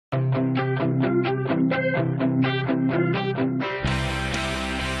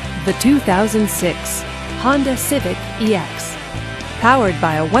The 2006 Honda Civic EX. Powered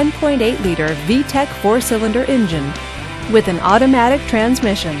by a 1.8-liter VTEC 4-cylinder engine with an automatic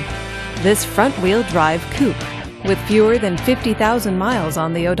transmission, this front-wheel drive coupe, with fewer than 50,000 miles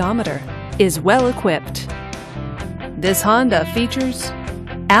on the odometer, is well equipped. This Honda features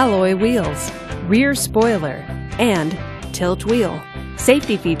alloy wheels, rear spoiler, and tilt wheel.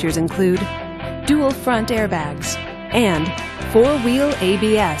 Safety features include dual front airbags and 4-wheel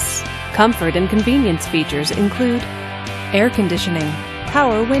ABS. Comfort and convenience features include air conditioning,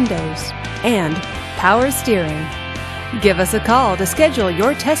 power windows, and power steering. Give us a call to schedule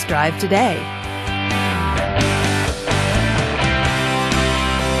your test drive today.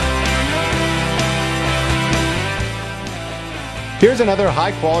 Here's another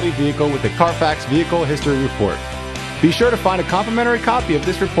high-quality vehicle with the Carfax Vehicle History Report. Be sure to find a complimentary copy of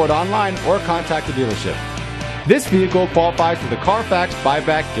this report online or contact the dealership. This vehicle qualifies for the Carfax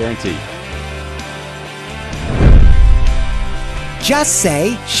Buyback Guarantee. Just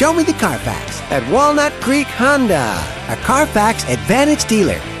say, "Show me the Carfax" at Walnut Creek Honda, a Carfax Advantage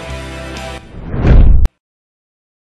dealer.